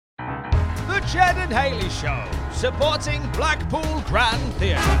Ged and Hayley Show, supporting Blackpool Grand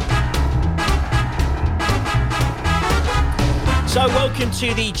Theatre. So welcome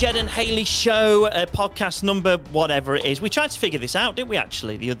to the Ged and Hayley Show, podcast number whatever it is. We tried to figure this out, didn't we,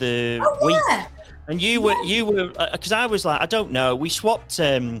 actually, the other week? And you were, because I was like, I don't know. We swapped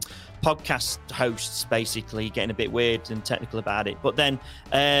podcast hosts, basically, getting a bit weird and technical about it. But then,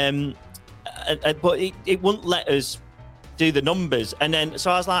 but it wouldn't let us do the numbers. And then, so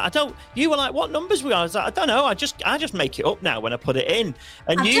I was like, you were like, what numbers we are? I was like, I don't know. I just make it up now when I put it in.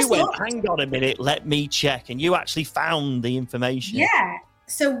 And you went, hang on a minute, let me check. And you actually found the information. Yeah.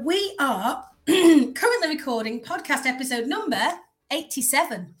 So we are currently recording podcast episode number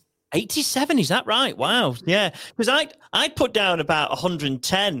 87. 87, is that right? Wow. Yeah. Because I put down about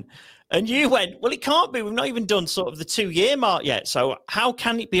 110 and you went, well, it can't be. We've not even done sort of the 2-year mark yet. So how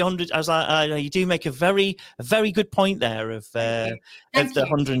can it be 100? I was like, you do make a very good point there of the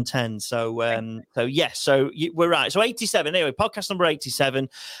 110. So, we're right. So 87, anyway, podcast number 87.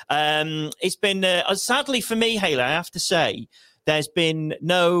 It's been, sadly for me, Hayley, I have to say, there's been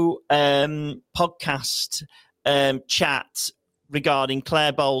no podcast chat regarding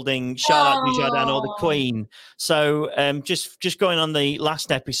Claire Balding, Charlotte Dujardin, or the Queen. So just going on the last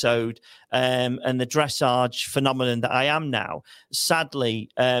episode and the dressage phenomenon that I am now, sadly,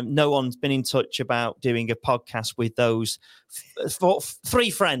 no one's been in touch about doing a podcast with those three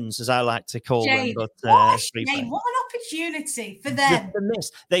friends, as I like to call them. But, what an opportunity for them.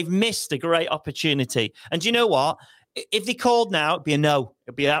 They've missed a great opportunity. And do you know what? If they called now, it'd be a no.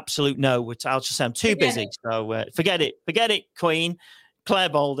 It'd be an absolute no. I'll just say I'm too busy. So forget it, Queen, Claire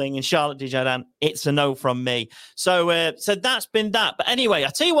Balding and Charlotte Dujardin. It's a no from me. So that's been that. But anyway,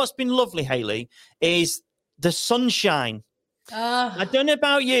 I tell you what's been lovely, Hayley, is the sunshine. I don't know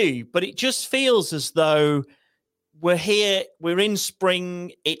about you, but it just feels as though we're here. We're in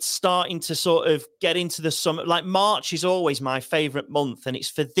spring. It's starting to sort of get into the summer. Like March is always my favorite month. And it's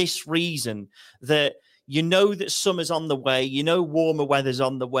for this reason that you know that summer's on the way. You know warmer weather's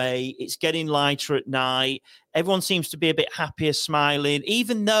on the way. It's getting lighter at night. Everyone seems to be a bit happier, smiling,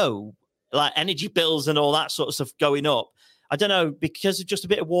 even though like energy bills and all that sort of stuff going up. I don't know, because of just a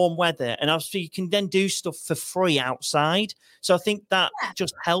bit of warm weather. And obviously you can then do stuff for free outside. So I think that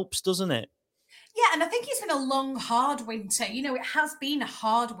just helps, doesn't it? Yeah, and I think it's been a long, hard winter. You know, it has been a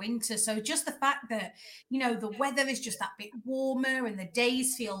hard winter. So just the fact that, you know, the weather is just that bit warmer and the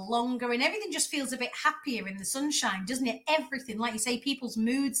days feel longer and everything just feels a bit happier in the sunshine, doesn't it? Everything, like you say, people's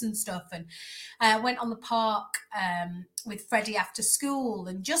moods and stuff. And went on the park with Freddie after school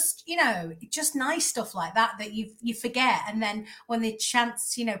and just, you know, just nice stuff like that you forget. And then when the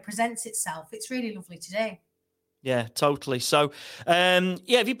chance, you know, presents itself, it's really lovely today. Yeah, totally. So,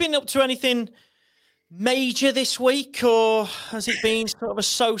 have you been up to anything major this week, or has it been sort of a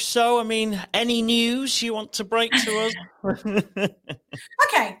so-so? I mean, any news you want to break to us?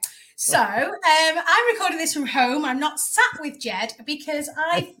 Okay, so I'm recording this from home. I'm not sat with Ged because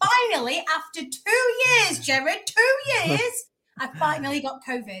I finally, after 2 years, Jared, 2 years, I finally got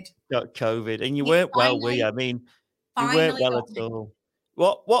COVID. Got COVID, and you weren't well, were you? I mean, you weren't well at all.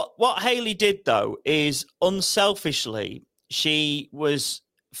 What Hayley did though is unselfishly, she was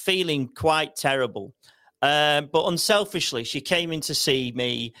feeling quite terrible. But unselfishly, she came in to see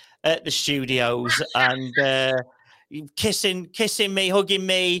me at the studios and kissing me, hugging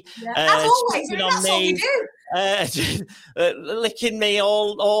me, as always, that's me, all we do. Licking me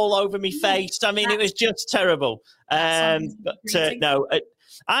all over me face. I mean, it was just terrible. But no, it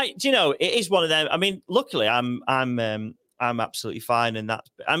is one of them. I mean, luckily, I'm absolutely fine, and that.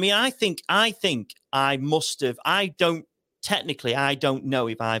 I mean, I think I must have. I don't know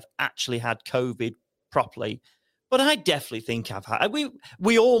if I've actually had COVID properly, but I definitely think I've had.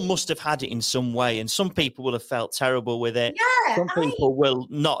 We all must have had it in some way, and some people will have felt terrible with it. Yeah, some people will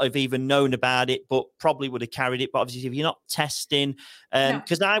not have even known about it, but probably would have carried it. But obviously, if you're not testing,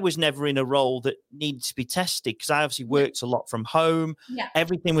 because I was never in a role that needed to be tested, because I obviously worked a lot from home. Yeah.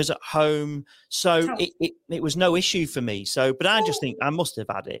 Everything was at home, so it was no issue for me. So, but I just think I must have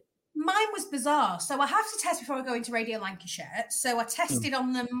had it. Mine was bizarre. So I have to test before I go into Radio Lancashire. So I tested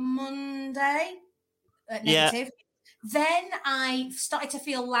on the Monday, negative. Then I started to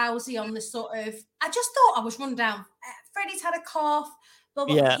feel lousy on the sort of, I just thought I was run down. Freddie's had a cough. But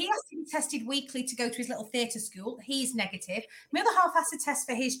he has to be tested weekly to go to his little theatre school. He's negative. My other half has to test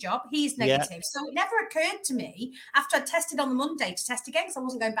for his job. He's negative. Yeah. So it never occurred to me after I tested on the Monday to test again because I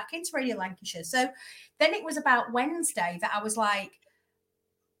wasn't going back into Radio Lancashire. So then it was about Wednesday that I was like,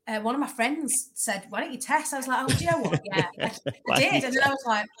 one of my friends said, why don't you test? I was like, oh, do you know what? Yeah, I did. And then I was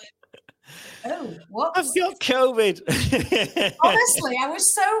like, Oh, I've whoops. got COVID. Honestly, I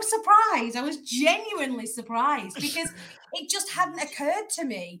was so surprised. I was genuinely surprised because it just hadn't occurred to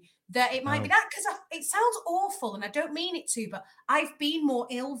me that it might be that, because it sounds awful and I don't mean it to, but I've been more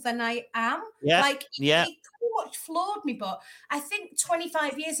ill than I am. Yeah. Like, Yeah. it pretty much floored me, but I think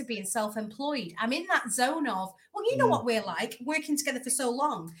 25 years of being self-employed, I'm in that zone of, well, you know what we're like, working together for so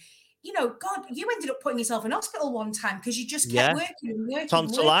long. You know, God, you ended up putting yourself in hospital one time because you just kept working and working.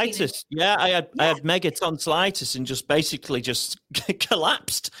 Tonsillitis. And I had mega tonsillitis and just basically just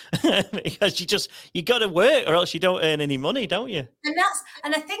collapsed because you got to work or else you don't earn any money, don't you?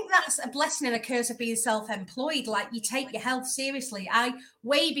 And I think that's a blessing and a curse of being self-employed. Like, you take your health seriously.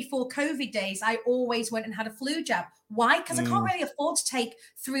 Way before COVID days, I always went and had a flu jab. Why? Because I can't really afford to take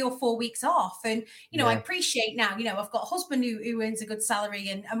 3 or 4 weeks off. And, I appreciate now, I've got a husband who earns a good salary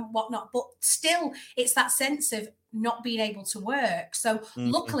and whatnot, but still it's that sense of not being able to work. So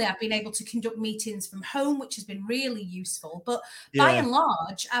luckily I've been able to conduct meetings from home, which has been really useful. But by and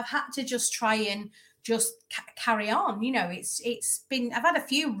large, I've had to just try and just carry on. I've had a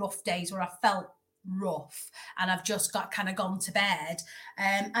few rough days where I felt rough and I've just gone to bed,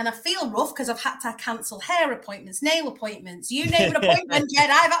 and I feel rough because I've had to cancel hair appointments, nail appointments, you name an appointment, Jed,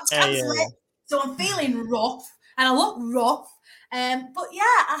 I've had to cancel it. So I'm feeling rough and I look rough, but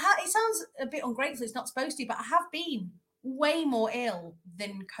it sounds a bit ungrateful, it's not supposed to, but I have been way more ill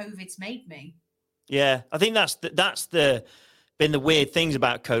than COVID's made me. I think that's been the weird things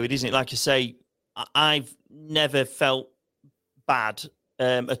about COVID, isn't it? Like I say, I've never felt bad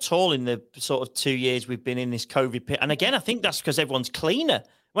at all in the sort of 2 years we've been in this COVID pit. And again, I think that's because everyone's cleaner.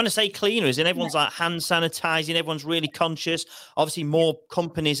 When I say cleaner, is in everyone's like hand sanitizing, everyone's really conscious. Obviously, more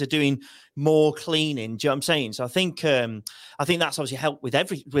companies are doing more cleaning. Do you know what I'm saying? So I think that's obviously helped with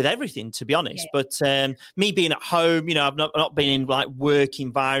everything, to be honest. Yeah. But me being at home, I've not been in like work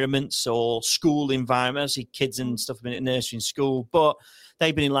environments or school environments. I see kids and stuff have been at nursery and school, but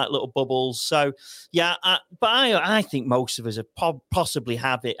they've been in like little bubbles. So but I think most of us have possibly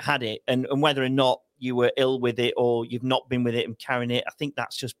had it, and whether or not you were ill with it or you've not been with it and carrying it, I think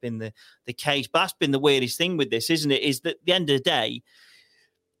that's just been the case. But that's been the weirdest thing with this, isn't it? Is that at the end of the day,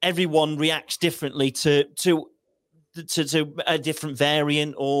 everyone reacts differently to a different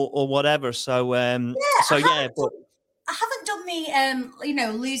variant or whatever. So but I haven't done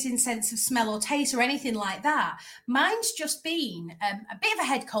the losing sense of smell or taste or anything like that. Mine's just been a bit of a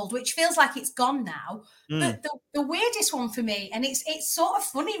head cold, which feels like it's gone now. But the weirdest one for me, and it's sort of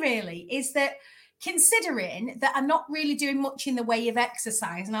funny really, is that considering that I'm not really doing much in the way of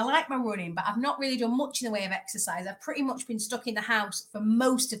exercise, and I like my running, but I've not really done much in the way of exercise. I've pretty much been stuck in the house for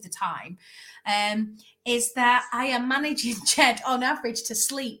most of the time. Is that I am managing, Jed, on average to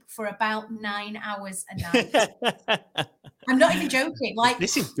sleep for about 9 hours a night. I'm not even joking. Like,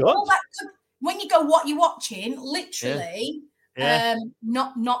 this is good. When you go, what you're watching, literally,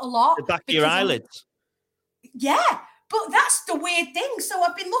 not a lot. The back of your eyelids. But that's the weird thing. So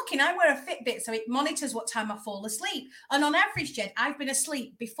I've been looking, I wear a Fitbit, so it monitors what time I fall asleep. And on average, Jed, I've been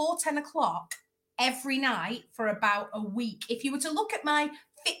asleep before 10 o'clock every night for about a week. If you were to look at my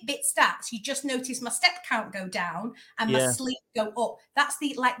Fitbit stats, you just notice my step count go down and my sleep go up. That's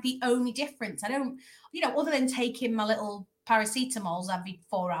the only difference. I don't, other than taking my little paracetamols every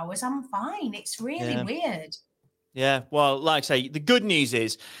 4 hours, I'm fine. It's really weird. Yeah, well, like I say, the good news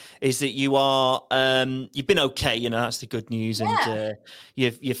is that you are you've been okay. That's the good news, and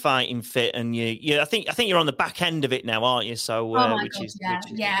you're fighting fit, and I think you're on the back end of it now, aren't you? So, I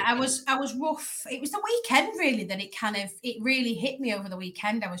was rough. It was the weekend really that it really hit me over the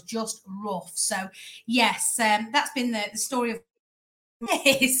weekend. I was just rough. So yes, that's been the story of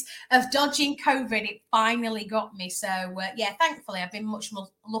dodging COVID. It finally got me. So thankfully I've been much more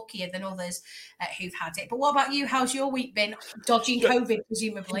luckier than others who've had it. But what about you? How's your week been? Dodging COVID,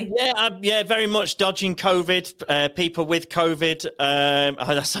 presumably. Very much dodging COVID. People with COVID.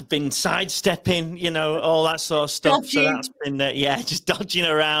 I've been sidestepping, all that sort of stuff. Dodging. So that's been just dodging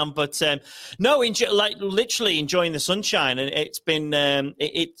around. But literally enjoying the sunshine, and it's been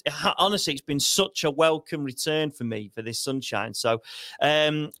honestly, it's been such a welcome return for me for this sunshine. So.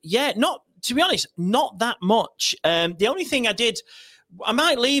 Not to be honest, not that much. The only thing I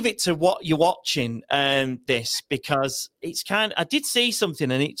might leave it to what you're watching this, because it's I did see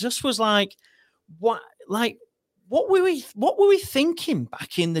something and it just was like, what were we thinking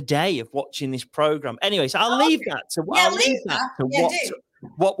back in the day of watching this program? Anyways, I'll leave that to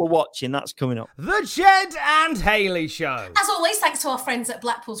what we're watching. That's coming up. The Ged and Hayley Show. As always, thanks to our friends at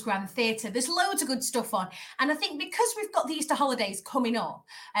Blackpool's Grand Theatre. There's loads of good stuff on. And I think because we've got the Easter holidays coming up,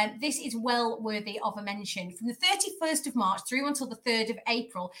 this is well worthy of a mention. From the 31st of March through until the 3rd of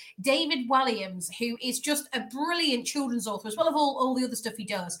April, David Walliams, who is just a brilliant children's author, as well as all the other stuff he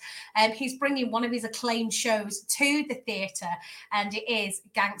does, he's bringing one of his acclaimed shows to the theatre, and it is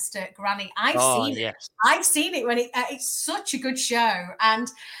Gangster Granny. I've seen it when it's such a good show. And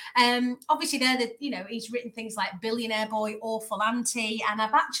obviously he's written things like Billionaire Boy, Awful Auntie, and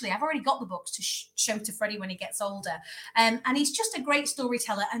I've already got the books to show to Freddie when he gets older. And he's just a great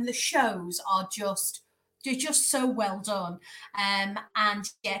storyteller, and the shows are just so well done. And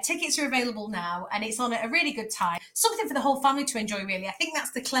yeah, tickets are available now, and it's on at a really good time. Something for the whole family to enjoy, really. I think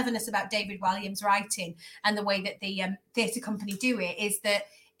that's the cleverness about David Walliams' writing and the way that the theatre company do it, is that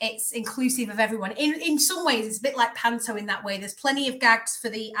it's inclusive of everyone. In some ways, it's a bit like Panto in that way. There's plenty of gags for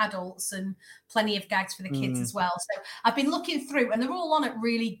the adults and plenty of gags for the kids as well. So I've been looking through, and they're all on at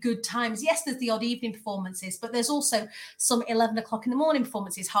really good times. Yes, there's the odd evening performances, but there's also some 11 o'clock in the morning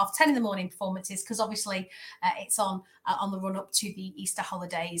performances, 10:30 in the morning performances, because obviously it's on the run up to the Easter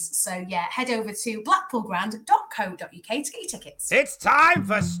holidays. So yeah, head over to blackpoolgrand.co.uk to get your tickets. It's time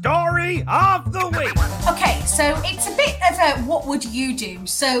for Story of the Week. Okay, so it's a bit of a what would you do?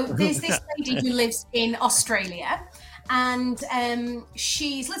 So there's this lady who lives in Australia, and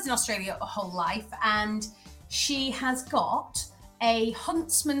she's lived in Australia her whole life, and she has got a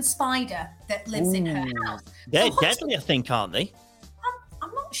huntsman spider that lives in her house. They're deadly, I think, aren't they?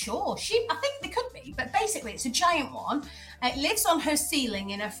 I'm not sure. I think they could be, but basically it's a giant one. It lives on her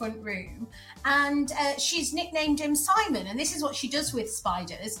ceiling in her front room, and she's nicknamed him Simon. And this is what she does with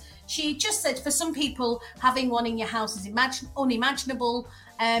spiders. She just said, for some people, having one in your house is unimaginable.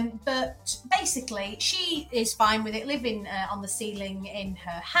 But basically, she is fine with it living on the ceiling in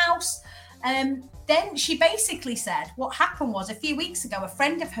her house. Then she basically said what happened was, a few weeks ago, a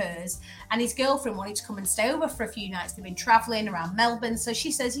friend of hers and his girlfriend wanted to come and stay over for a few nights. They've been traveling around Melbourne. So she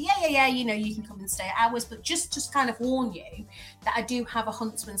says, yeah, you can come and stay at ours, but just to kind of warn you that I do have a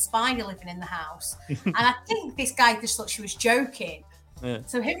huntsman spider living in the house. And I think this guy just thought she was joking. Yeah.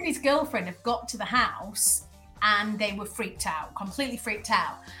 So him and his girlfriend have got to the house, and they were completely freaked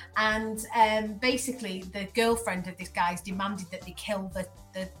out. And basically, the girlfriend of this guy's demanded that they kill the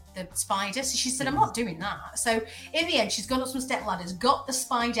spider. So she said, I'm not doing that. So in the end, she's gone up some step ladders, got the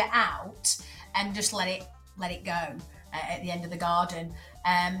spider out, and just let it go at the end of the garden.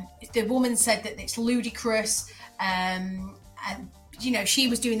 The woman said that it's ludicrous, and she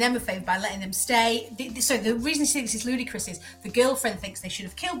was doing them a favour by letting them stay. So the reason she thinks it's ludicrous is the girlfriend thinks they should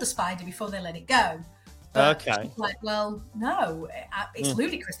have killed the spider before they let it go. But okay. She's like, well, no, it's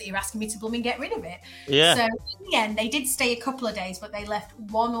ludicrous that you're asking me to blooming get rid of it. Yeah. So in the end, they did stay a couple of days, but they left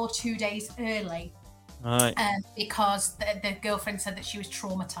 1 or 2 days early. Right. Because the girlfriend said that she was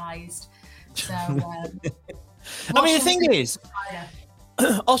traumatised. So, I mean, the thing is,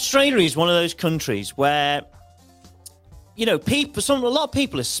 Australia is one of those countries where, a lot of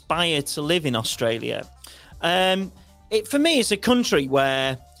people aspire to live in Australia. For me, it's a country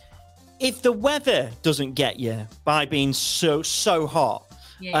where, if the weather doesn't get you by being so hot,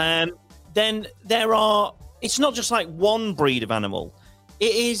 then it's not just like one breed of animal.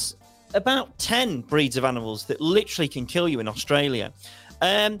 It is about 10 breeds of animals that literally can kill you in Australia.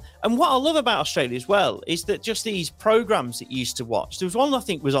 And what I love about Australia as well is that just these programs that you used to watch. There was one I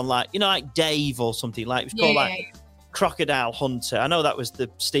think was on like Dave or something, like it was called Crocodile Hunter. I know that was the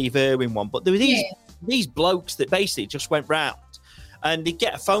Steve Irwin one, but there were these blokes that basically just went round. And they'd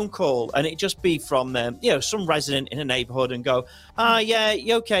get a phone call, and it'd just be from some resident in a neighbourhood, and go, yeah,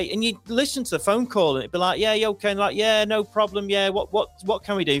 you okay? And you'd listen to the phone call, and it'd be like, yeah, you okay? And like, yeah, no problem. Yeah, what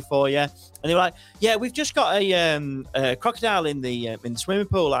can we do for you? And they were like, yeah, we've just got a crocodile in the swimming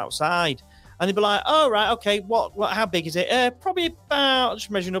pool outside. And they'd be like, oh right, okay, what? How big is it? Probably about, just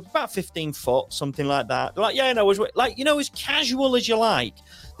measuring up, about 15 foot, something like that. They're like, yeah, no, as casual as you like,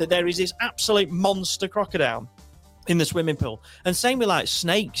 that there is this absolute monster crocodile in the swimming pool. And same with like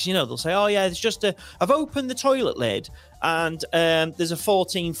snakes, they'll say, oh yeah, it's just I've opened the toilet lid, and there's a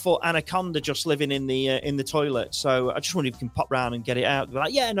 14-foot anaconda just living in the toilet, so I just wonder if you can pop round and get it out. They're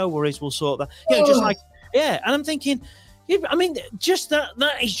like, yeah, no worries, we'll sort that. Just like, and I'm thinking, I mean, just that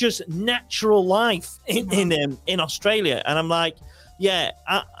is just natural life in Australia. And I'm like, yeah,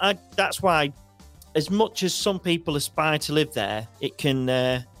 I that's why, as much as some people aspire to live there, it can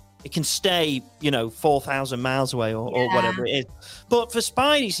stay, 4,000 miles away or whatever it is. But for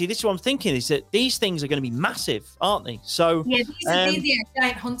Spidey, see, this is what I'm thinking, is that these things are going to be massive, aren't they? So yeah, these are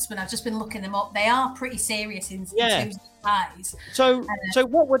giant huntsmen. I've just been looking them up. They are pretty serious in terms of eyes. So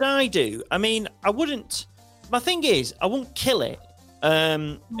what would I do? I mean, I wouldn't. My thing is, I wouldn't kill it.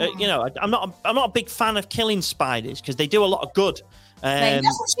 I'm not a big fan of killing spiders because they do a lot of good.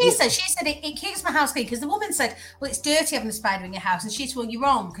 That's what she said. She said it keeps my house clean because the woman said, "Well, it's dirty having a spider in your house," and she said, "Well, you're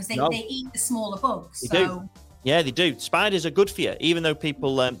wrong because they eat the smaller bugs." They do. Yeah, they do. Spiders are good for you, even though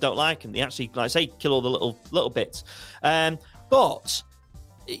people don't like them. They actually, like I say, kill all the little bits. But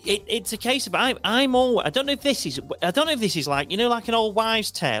it's a case of I'm all. I don't know if this is like like an old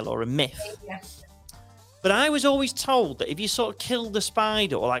wives' tale or a myth. Yeah. But I was always told that if you sort of killed a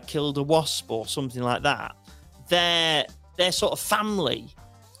spider or like killed a wasp or something like that, their sort of family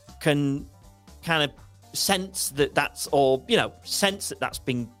can kind of sense that that's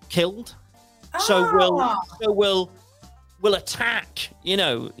been killed. So we'll attack,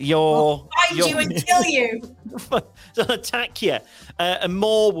 your find you and kill you. They'll attack you, and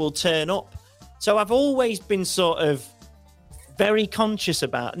more will turn up. So I've always been sort of very conscious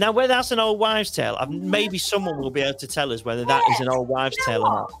about. Now, whether that's an old wives' tale, maybe someone will be able to tell us whether that is an old wives' tale or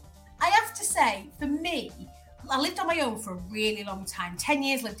not. I have to say, for me, I lived on my own for a really long time. 10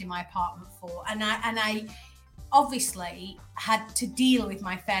 years lived in my apartment for, and I obviously had to deal with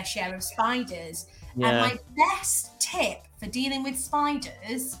my fair share of spiders. Yeah. And my best tip for dealing with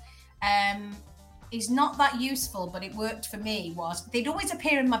spiders is not that useful, but it worked for me, was they'd always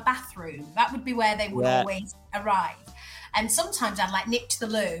appear in my bathroom. That would be where they would always arrive. And sometimes I'd like nip to the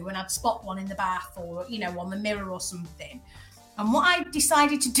loo and I'd spot one in the bath or, on the mirror or something. And what I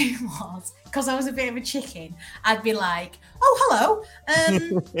decided to do was, because I was a bit of a chicken, I'd be like, "Oh, hello,"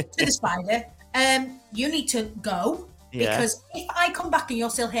 to the spider. You need to go because if I come back and you're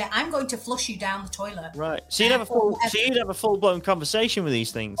still here, I'm going to flush you down the toilet. Right. So you'd have a full-blown conversation with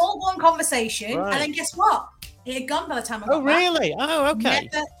these things. Full-blown conversation, right. And then guess what? It had gone by the time I got back. Oh, really? Oh, okay.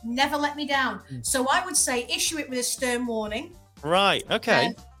 Never let me down. So I would say issue it with a stern warning. Right.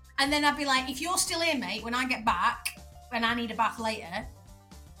 Okay. And then I'd be like, if you're still here, mate, when I get back and I need a bath later,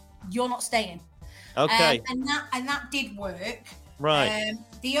 you're not staying. Okay. And that did work. Right.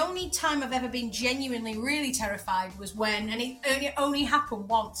 The only time I've ever been genuinely really terrified was when, and it only happened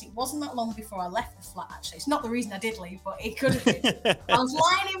once. It wasn't that long before I left the flat, actually. It's not the reason I did leave, but it could have been. I was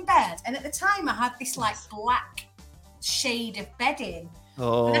lying in bed, and at the time I had this like black shade of bedding.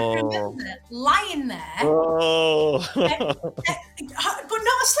 Oh. And I remember lying there. Oh. But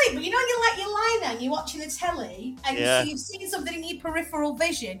not asleep. But you're lying there and you're watching the telly and you've seen something in your peripheral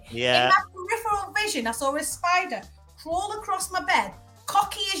vision. Yeah. In my peripheral vision, I saw a spider crawl across my bed,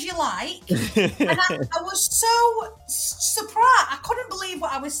 cocky as you like. And I was so surprised. I couldn't believe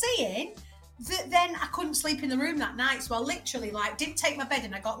what I was seeing. Then I couldn't sleep in the room that night, so I literally didn't take my bed,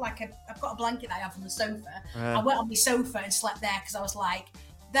 and I've got a blanket that I have on the sofa. I went on my sofa and slept there because I was like,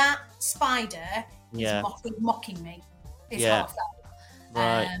 that spider is mocking me. It's how I felt.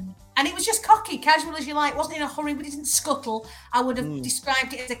 Right. And it was just cocky, casual as you like. Wasn't in a hurry, but it didn't scuttle. I would have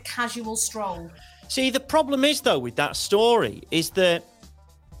described it as a casual stroll. See, the problem is though with that story is that,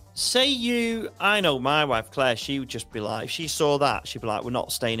 I know my wife Claire, she would just be like, if she saw that, she'd be like, we're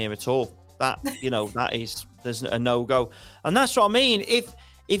not staying here at all. That, there's a no-go. And that's what I mean.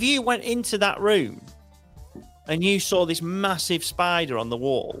 If you went into that room and you saw this massive spider on the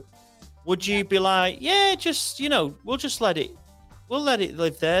wall, would you be like, yeah, just, we'll just let it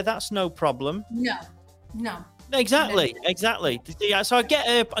live there. That's no problem. No. Exactly. Yeah, so I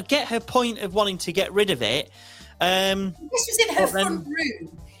get her point of wanting to get rid of it. This was in her front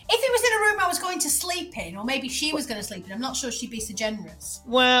room. If it was in a room I was going to sleep in, or maybe she was going to sleep in, I'm not sure she'd be so generous.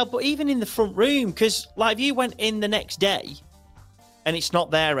 Well, but even in the front room, because if you went in the next day and it's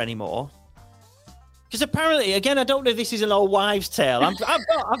not there anymore, because apparently, again, I don't know if this is an old wives' tale. I've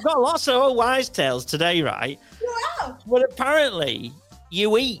got lots of old wives' tales today, right? Wow. But apparently,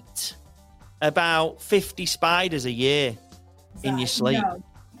 you eat about 50 spiders a year in your sleep. No,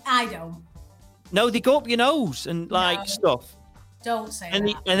 I don't. No, they go up your nose and stuff. Don't say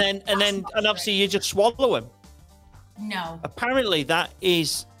that. And obviously you just swallow them. No. Apparently that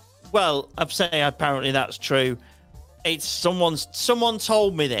is, I'm saying apparently that's true. It's someone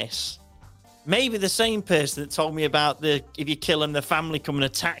told me this. Maybe the same person that told me about if you kill them, the family come and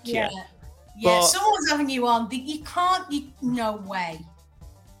attack you. Yeah, but someone's having you on. You can't, no way.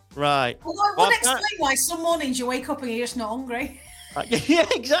 Right. Well, I would explain why some mornings you wake up and you're just not hungry. Yeah,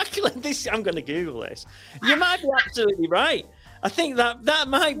 exactly. I'm going to Google this. You might be absolutely right. I think that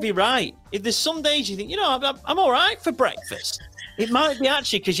might be right. If there's some days you think, I'm all right for breakfast, it might be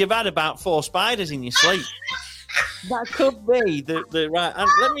actually because you've had about 4 spiders in your sleep. That could be the right. And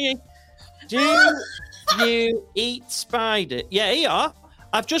let me. Do you eat spider? Yeah, here.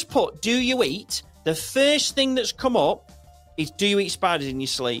 I've just put, do you eat? The first thing that's come up is, do you eat spiders in your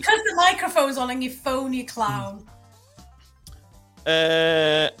sleep? Because the microphone's on your phone, you clown.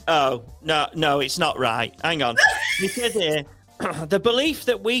 Oh, no, it's not right. Hang on. It says here, the belief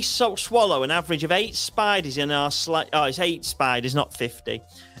that we swallow an average of 8 spiders in our sleep. Oh, it's 8 spiders, not 50.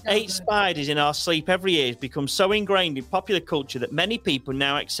 8 spiders in our sleep every year has become so ingrained in popular culture that many people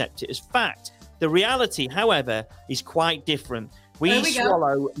now accept it as fact. The reality, however, is quite different. We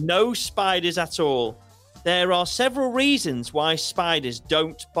swallow no spiders at all. There are several reasons why spiders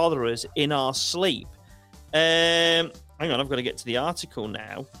don't bother us in our sleep. Hang on, I've got to get to the article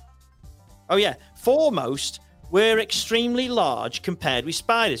now. Oh, yeah. Foremost, we're extremely large compared with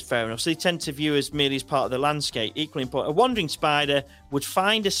spiders. Fair enough. So they tend to view us merely as part of the landscape. Equally important. A wandering spider would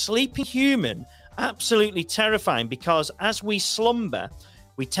find a sleeping human absolutely terrifying because as we slumber,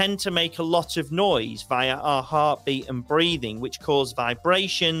 we tend to make a lot of noise via our heartbeat and breathing, which cause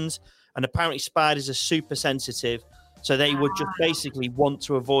vibrations. And apparently spiders are super sensitive. So they would just basically want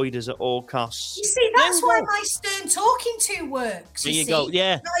to avoid us at all costs. You see, that's why my stern talking to works. There you go.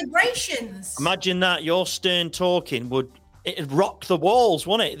 Yeah. Vibrations. Imagine that. Your stern talking it'd rock the walls,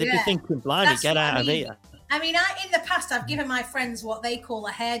 wouldn't it? They'd be thinking, blimey, get out of here. I mean, in the past, I've given my friends what they call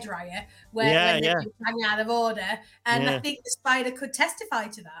a hairdryer, when they're hanging out of order. And I think the spider could testify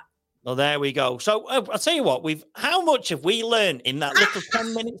to that. Well, there we go. So I'll tell you what, how much have we learned in that little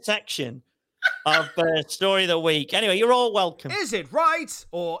 10-minute section of Story of the Week? Anyway, you're all welcome. Is it right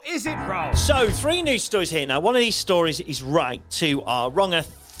or is it wrong? So 3 news stories here. Now, one of these stories is right, 2 are wrong. I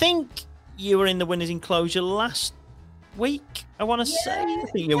think you were in the winner's enclosure last week, I want to say. I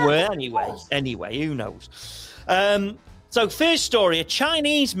think you were anyway, who knows. So first story, a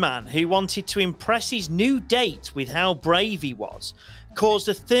Chinese man who wanted to impress his new date with how brave he was caused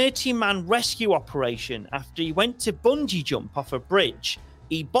a 30-man rescue operation after he went to bungee jump off a bridge.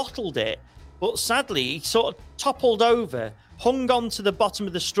 He bottled it, but sadly he sort of toppled over, hung on to the bottom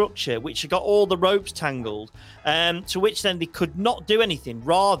of the structure, which got all the ropes tangled, to which then they could not do anything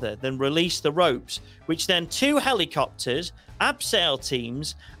rather than release the ropes, which then 2 helicopters, abseil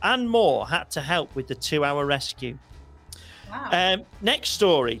teams, and more had to help with the 2-hour rescue. Wow. Next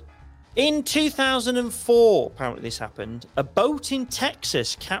story. In 2004, apparently this happened, a boat in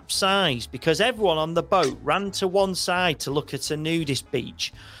Texas capsized because everyone on the boat ran to one side to look at a nudist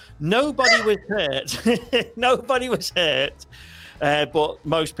beach. Nobody was hurt. Nobody was hurt, but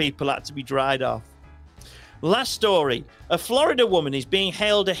most people had to be dried off. Last story. A Florida woman is being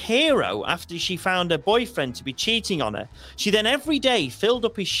hailed a hero after she found her boyfriend to be cheating on her. She then every day filled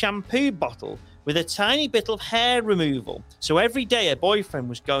up his shampoo bottle with a tiny bit of hair removal. So every day her boyfriend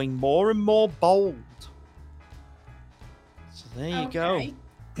was going more and more bold. So there you go.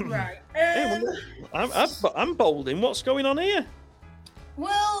 Right. I'm bolding. What's going on here?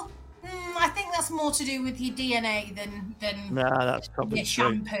 Well, I think that's more to do with your DNA than that's probably your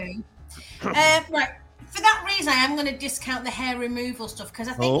true. shampoo. Right. For that reason, I am going to discount the hair removal stuff because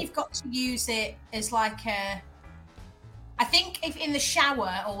I think you've got to use it as like a... I think if in the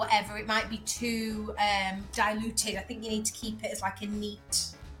shower or whatever, it might be too diluted. I think you need to keep it as like a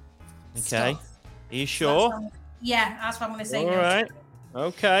neat stuff. Are you sure? So that's what I'm going to say. All right.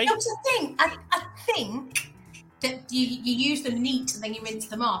 Okay. I think that you use them neat and then you rinse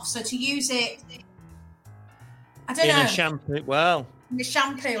them off. So to use it, I don't know. In a shampoo, well. In the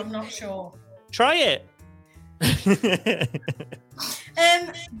shampoo, I'm not sure. Try it. The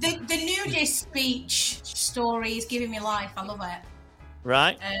nudist beach story is giving me life. I love it.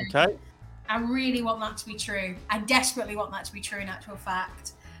 Right. Okay. I really want that to be true. I desperately want that to be true. In actual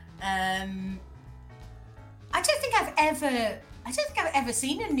fact, I don't think I've ever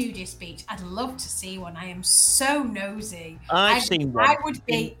seen a nudist beach. I'd love to see one. I am so nosy. I've seen one. I would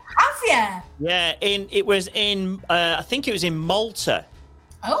be. Have you? Yeah. I think it was in Malta.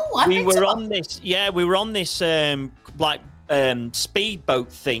 Oh, we were on this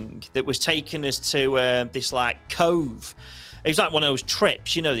speedboat thing that was taking us to this like cove. It was like one of those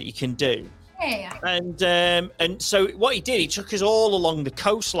trips, that you can do. Yeah. And so what he did, he took us all along the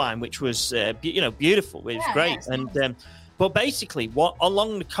coastline, which was beautiful. It was great. But basically,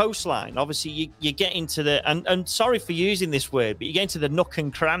 along the coastline, obviously you get into the and sorry for using this word, but you get into the nook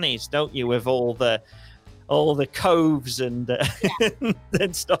and crannies, don't you, with all the coves and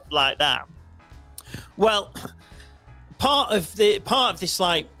and stuff like that. Well, part of this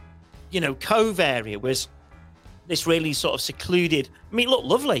cove area was this really sort of secluded. I mean, it looked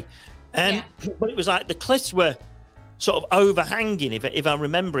lovely, but it was like the cliffs were sort of overhanging, if I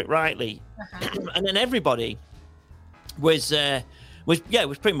remember it rightly, and then everybody was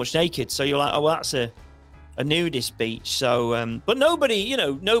pretty much naked. So you're like, oh, well, that's a nudist beach. So, but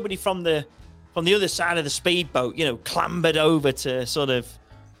nobody from the from the other side of the speedboat, clambered over to sort of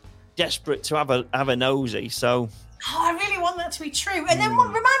desperate to have a nosy. So. Oh, I really want that to be true. And then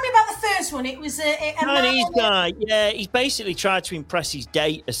remind me about the first one. It was a Chinese guy. Yeah, he's basically tried to impress his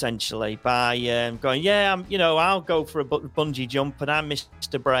date essentially by going, I'll go for a bungee jump and I'm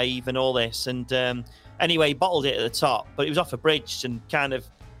Mr. Brave and all this. And anyway, he bottled it at the top, but he was off a bridge and kind of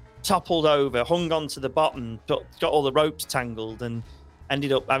toppled over, hung onto the bottom, got all the ropes tangled, and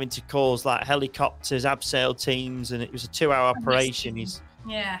ended up having to cause like helicopters, abseil teams, and it was a 2-hour operation.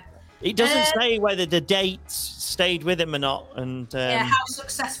 It doesn't say whether the dates stayed with him or not, and how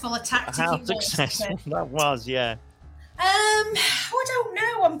successful a tactic it was. How successful that was, yeah. I don't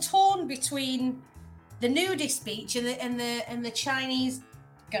know. I'm torn between the nudist beach and the Chinese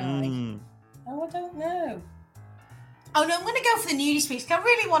guy. Oh, I don't know. Oh no, I'm going to go for the nudist beach because I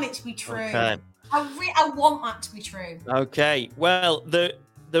really want it to be true. Okay. I want that to be true. Okay. Well, the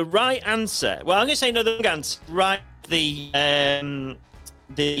right answer. Well, I'm going to say another answer. Right. The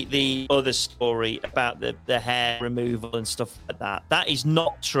other story about the hair removal and stuff like that. That is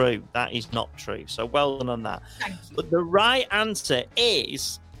not true. That is not true. So well done on that. Thank you. But the right answer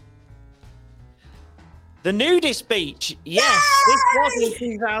is the nudist beach. Yes, This was in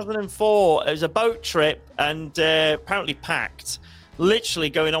 2004. It was a boat trip and apparently packed, literally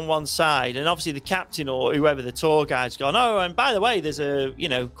going on one side. And obviously the captain or whoever the tour guide's gone, oh, and by the way, there's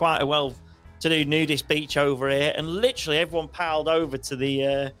quite a well-to-do nudist beach over here. And literally everyone piled over to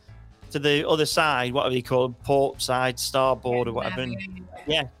the other side, whatever you call it, port side, starboard or whatever. And,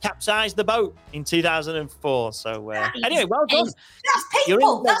 capsized the boat in 2004. So anyway, well done. That's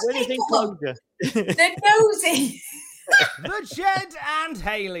people. That's people. They're nosy. The Ged and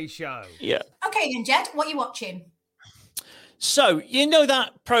Hayley Show. Yeah. Okay then, Ged, what are you watching? So,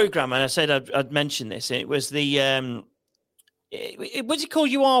 that program, and I said I'd mention this, it was the, what's it called?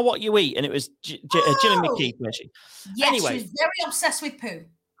 You Are What You Eat, and it was Gillian McKeith, actually. Yes, anyway, she was very obsessed with poo.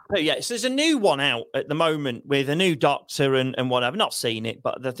 Oh, yeah, so there's a new one out at the moment with a new doctor and what. I've not seen it,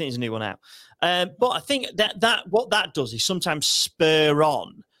 but I think there's a new one out. But I think that what that does is sometimes spur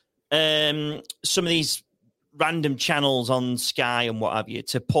on some of these random channels on Sky and what have you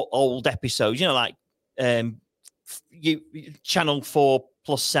to put old episodes, like channel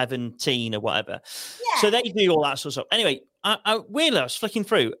 4+17 or whatever. Yeah. So they do all that sort of stuff. Anyway, I was flicking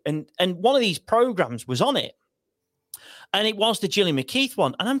through and one of these programs was on it. And it was the Gillian McKeith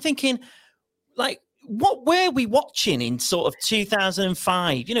one. And I'm thinking, like, what were we watching in sort of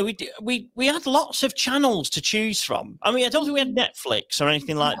 2005? We had lots of channels to choose from. I mean, I don't think we had Netflix or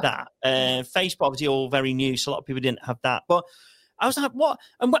anything like that. Facebook, obviously, all very new, so a lot of people didn't have that. But I was like, what?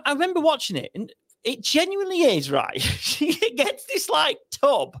 And I remember watching it, and it genuinely is, right? She gets this, like,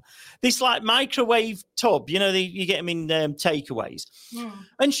 tub, this, like, microwave tub. You you get them in takeaways. Yeah.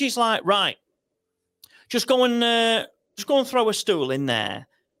 And she's like, right, just go and throw a stool in there.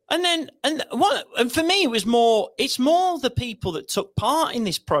 And for me, it's more the people that took part in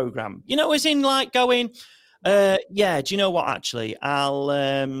this program, as in like going, do you know what, actually, I'll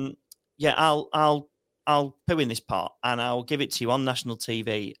poo in this part and I'll give it to you on national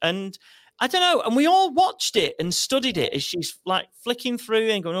TV. And I don't know. And we all watched it and studied it as she's like flicking through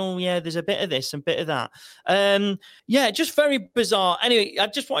and going, oh yeah, there's a bit of this and bit of that. Just very bizarre. Anyway, I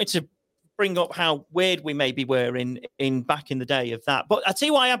just wanted to bring up how weird we maybe were in back in the day of that. But I tell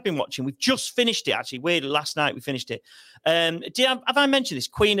you what I have been watching. We've just finished it, actually. Weirdly, last night we finished it. Have I mentioned this?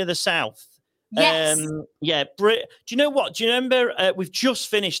 Queen of the South. Yes. Do you know what? Do you remember? We've just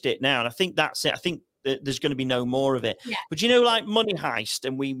finished it now, and I think that's it. I think there's going to be no more of it. Yeah. But like Money Heist,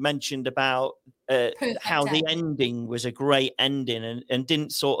 and we mentioned about how the ending was a great ending and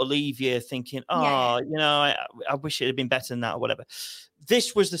didn't sort of leave you thinking, I wish it had been better than that or whatever.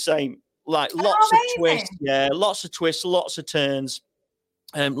 This was the same. Like lots of twists, lots of turns,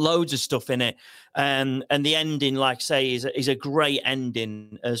 loads of stuff in it, and the ending, like I say, is a great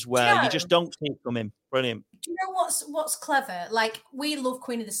ending as well. You just don't see it coming. Brilliant. Do you know what's clever? Like, we love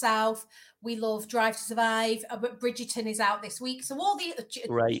Queen of the South. We love Drive to Survive. But Bridgerton is out this week, so all the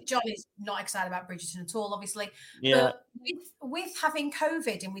John is not excited about Bridgerton at all, obviously. Yeah. But with having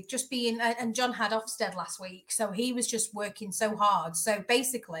COVID and with just being, and John had Ofsted last week, so he was just working so hard. So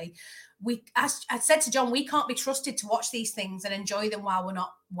basically, I said to John, we can't be trusted to watch these things and enjoy them while we're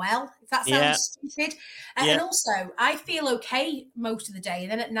not well, if that sounds stupid. And also, I feel okay most of the day.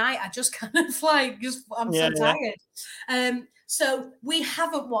 And then at night, I just kind of I'm so tired. So we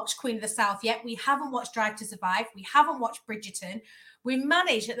haven't watched Queen of the South yet. We haven't watched Drive to Survive. We haven't watched Bridgerton. We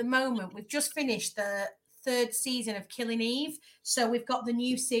managed at the moment, we've just finished the 3rd season of Killing Eve. So we've got the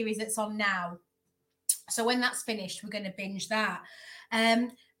new series that's on now. So when that's finished, we're going to binge that.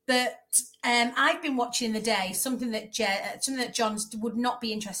 But I've been watching in the day something that John would not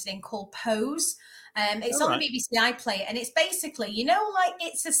be interested in, called Pose. It's on the BBC iPlayer, and it's basically, like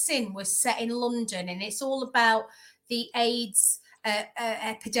It's a Sin was set in London, and it's all about the AIDS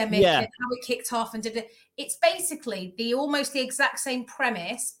epidemic and how it kicked off, and it's basically almost the exact same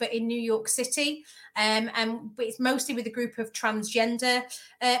premise, but in New York City, and it's mostly with a group of transgender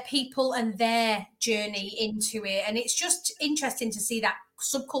people and their journey into it, and it's just interesting to see that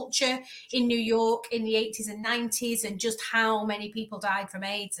subculture in New York in the 80s and 90s, and just how many people died from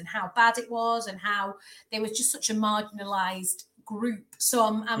AIDS and how bad it was, and how there was just such a marginalized group. So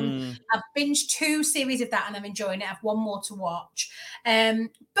I've binged 2 series of that, and I'm enjoying it. I have 1 more to watch.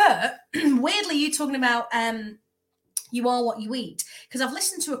 But weirdly, you talking about You Are What You Eat, because I've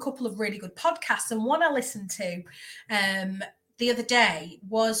listened to a couple of really good podcasts, and one I listened to the other day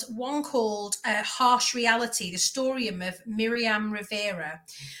was one called Harsh Reality, the story of Miriam Rivera.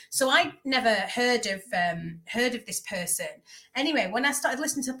 So I'd never heard of this person. Anyway, when I started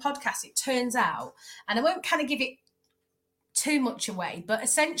listening to the podcast, it turns out, and I won't kind of give it too much away, but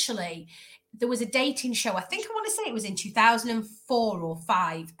essentially there was a dating show. I think I want to say it was in 2004 or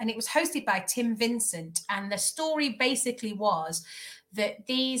 5, and it was hosted by Tim Vincent. And the story basically was that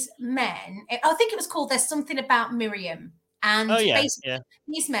these men, I think it was called There's Something About Miriam. And basically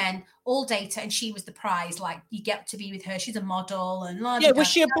these men all date her, and she was the prize. Like, you get to be with her. She's a model. And was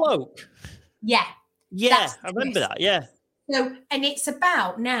she a bloke? Yeah. Yeah, I remember that. Yeah. So, and it's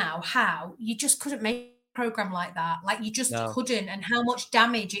about now how you just couldn't make a program like that. Like, you just couldn't, and how much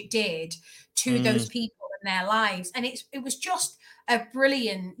damage it did to those people and their lives. And it was just a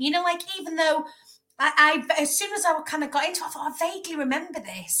brilliant, like, even though I as soon as I kind of got into it, I thought, I vaguely remember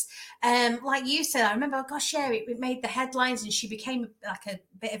this. Like you said, I remember, it made the headlines, and she became like a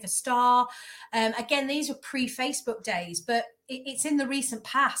bit of a star. Again, these were pre-Facebook days, but it's in the recent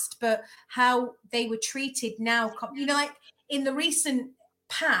past. But how they were treated now, like in the recent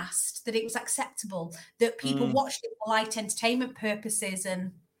past, that it was acceptable that people watched it for light entertainment purposes.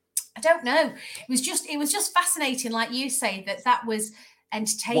 And I don't know, it was just fascinating, like you say, that was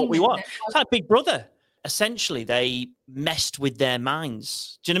entertainment. What we want. It's like Big Brother. Essentially, they messed with their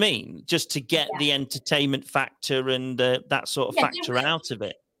minds. Do you know what I mean? Just to get the entertainment factor and that sort of factor out of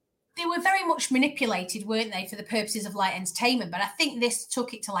it. They were very much manipulated, weren't they, for the purposes of light entertainment? But I think this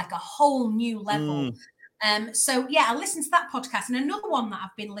took it to like a whole new level. So I listened to that podcast, and another one that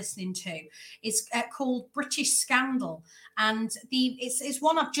I've been listening to is called British Scandal, and it's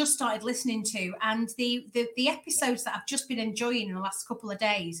one I've just started listening to, and the episodes that I've just been enjoying in the last couple of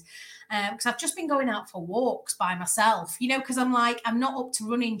days, because I've just been going out for walks by myself, because I'm not up to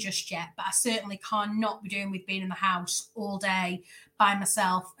running just yet, but I certainly cannot be doing with being in the house all day by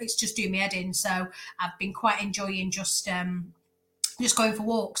myself. It's just doing my head in. So I've been quite enjoying just going for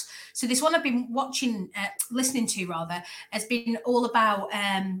walks. So this one I've been listening to has been all about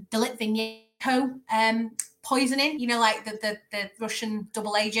the Litvinenko poisoning, like the Russian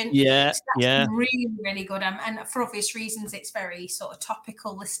double agent. Yeah, so that's really, really good. And for obvious reasons, it's very sort of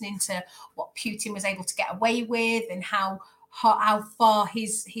topical, listening to what Putin was able to get away with, and how far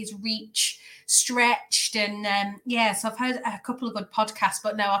his reach stretched. And so I've heard a couple of good podcasts,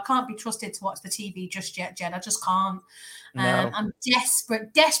 but no, I can't be trusted to watch the TV just yet, Jed. I just can't. No. I'm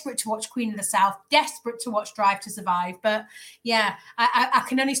desperate to watch Queen of the South, desperate to watch Drive to Survive. But I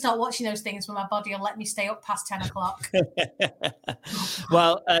can only start watching those things when my body will let me stay up past 10 o'clock.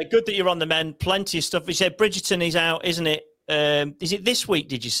 Well, good that you're on the mend. Plenty of stuff. You said Bridgerton is out, isn't it? Is it this week?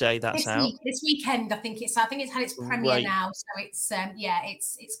 Did you say that's out? This weekend, I think it's had its premiere now. So it's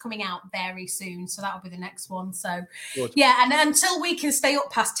it's coming out very soon. So that'll be the next one. So good. And until we can stay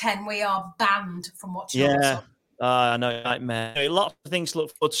up past 10, we are banned from watching. I know, nightmare. A lot of things to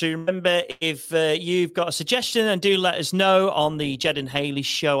look forward to. Remember, if you've got a suggestion, and do let us know on the Ged and Hayley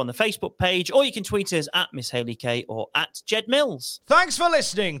show on the Facebook page, or you can tweet us at Miss Hayley K or at Ged Mills. Thanks for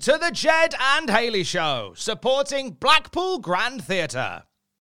listening to the Ged and Hayley show, supporting Blackpool Grand Theatre.